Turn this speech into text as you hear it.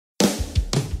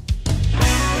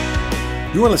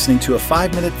You are listening to a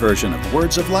 5-minute version of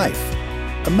Words of Life,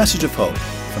 a message of hope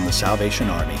from the Salvation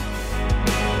Army.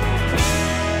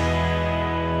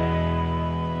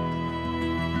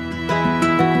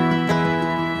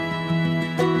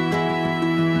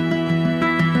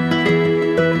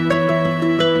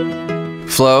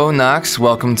 Flo Knox,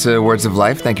 welcome to Words of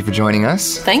Life. Thank you for joining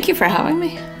us. Thank you for having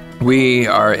me. We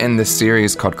are in this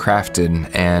series called Crafted,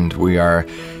 and we are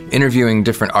interviewing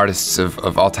different artists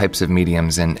of all types of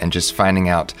mediums and just finding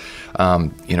out,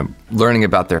 learning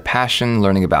about their passion,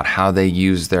 learning about how they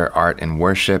use their art in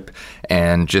worship,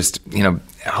 and just,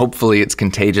 hopefully it's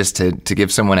contagious to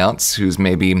give someone else who's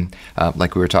maybe,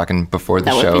 like we were talking before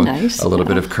the show, a little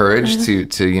bit of courage to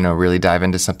really dive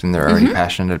into something they're already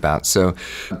passionate about. So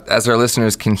as our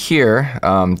listeners can hear,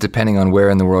 depending on where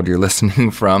in the world you're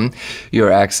listening from,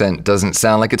 your accent doesn't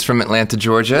sound like it's from Atlanta,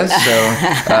 Georgia.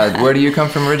 So where do you come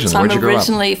from originally? So Where'd you grow up? I'm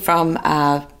originally from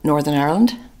Northern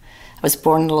Ireland. I was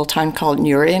born in a little town called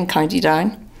Newry in County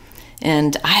Down.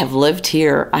 And I have lived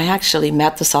here. I actually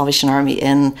met the Salvation Army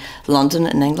in London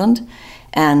in England.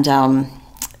 And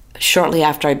shortly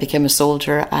after I became a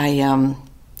soldier, I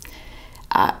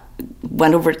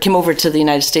came over to the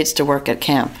United States to work at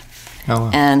camp. Oh,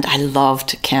 wow. And I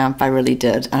loved camp, I really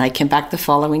did. And I came back the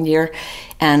following year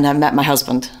and I met my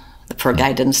husband. The poor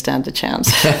guy didn't stand a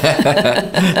chance.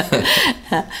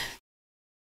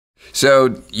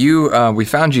 So we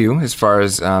found you, as far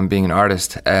as being an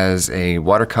artist, as a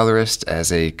watercolorist,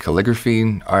 as a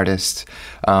calligraphy artist.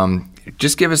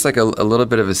 Just give us like a little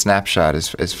bit of a snapshot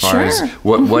as far as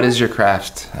what is your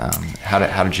craft?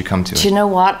 How did you come to it? Do you know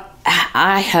what?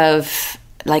 I have,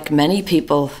 like many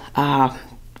people,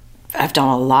 I've done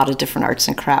a lot of different arts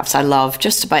and crafts. I love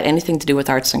just about anything to do with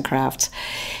arts and crafts.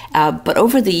 But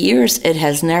over the years, it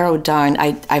has narrowed down.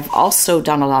 I've also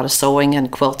done a lot of sewing and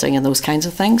quilting and those kinds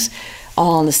of things,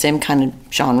 all in the same kind of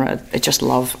genre. I just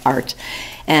love art.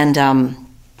 And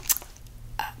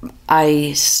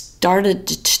I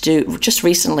just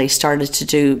recently started to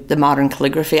do the modern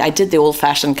calligraphy. I did the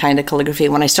old-fashioned kind of calligraphy.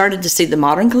 When I started to see the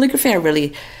modern calligraphy, I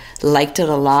really liked it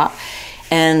a lot.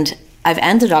 And I've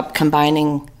ended up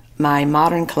combining my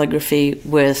modern calligraphy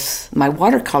with my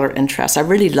watercolor interest. I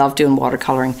really love doing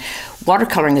watercoloring.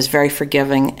 Watercoloring is very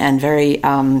forgiving and very,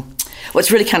 what's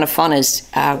really kind of fun is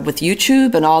with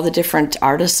YouTube and all the different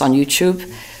artists on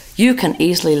YouTube, you can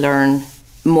easily learn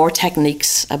more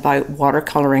techniques about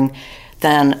watercoloring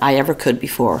than I ever could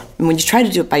before. And when you try to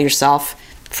do it by yourself,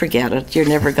 forget it. You're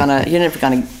never gonna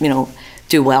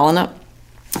do well in it.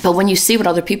 But when you see what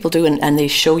other people do and they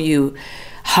show you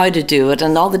how to do it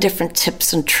and all the different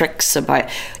tips and tricks about,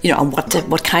 and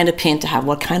what kind of paint to have,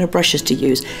 what kind of brushes to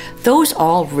use, those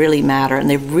all really matter and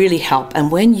they really help.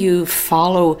 And when you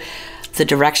follow the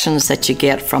directions that you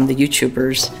get from the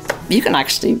YouTubers, you can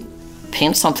actually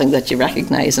paint something that you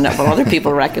recognize and that other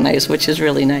people recognize, which is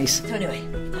really nice. So anyway,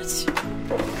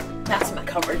 that's my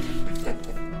cupboard.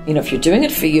 If you're doing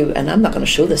it for you, and I'm not going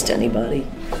to show this to anybody,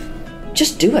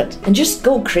 just do it and just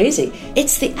go crazy.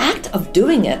 It's the act of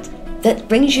doing it that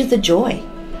brings you the joy.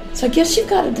 So I guess you've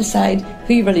got to decide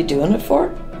who you're really doing it for.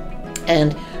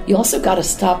 And you also got to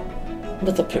stop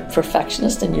with the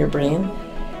perfectionist in your brain.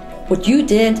 What you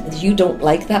did, you don't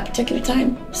like that particular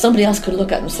time, somebody else could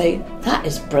look at it and say, that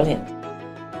is brilliant.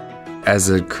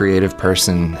 As a creative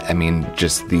person,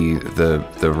 just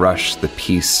the rush, the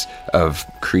peace of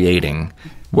creating.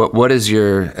 What is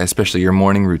especially your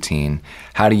morning routine?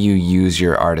 How do you use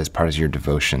your art as part of your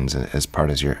devotions, as part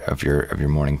of your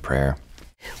morning prayer?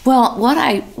 Well, what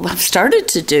I've started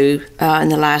to do in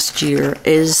the last year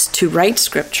is to write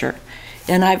scripture,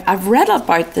 and I've read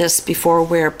about this before,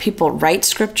 where people write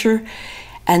scripture,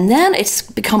 and then it's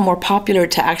become more popular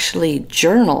to actually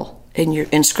journal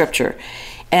in scripture.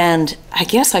 And I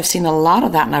guess I've seen a lot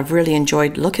of that, and I've really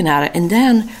enjoyed looking at it. And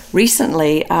then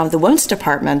recently, the women's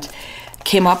department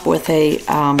came up with a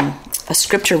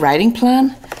scripture writing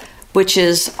plan, which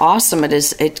is awesome.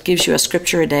 It gives you a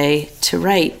scripture a day to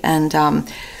write. And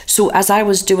so as I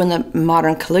was doing the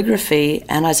modern calligraphy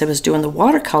and as I was doing the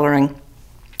watercoloring,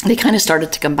 they kind of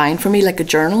started to combine for me like a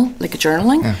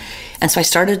journaling. Yeah. And so I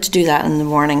started to do that in the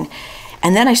morning.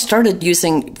 And then I started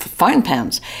using fountain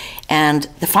pens. And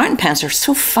the fountain pens are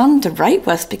so fun to write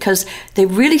with because they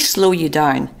really slow you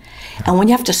down. And when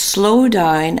you have to slow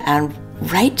down and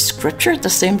write scripture at the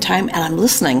same time, and I'm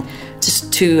listening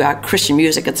to Christian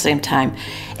music at the same time,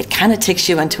 it kind of takes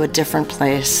you into a different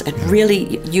place. It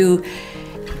really, you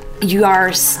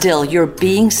are still, you're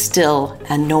being still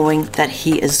and knowing that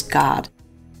He is God.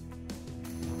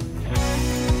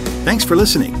 Thanks for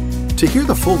listening. To hear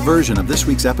the full version of this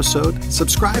week's episode,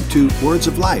 subscribe to Words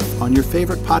of Life on your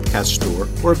favorite podcast store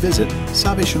or visit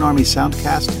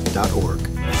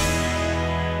SalvationArmySoundcast.org.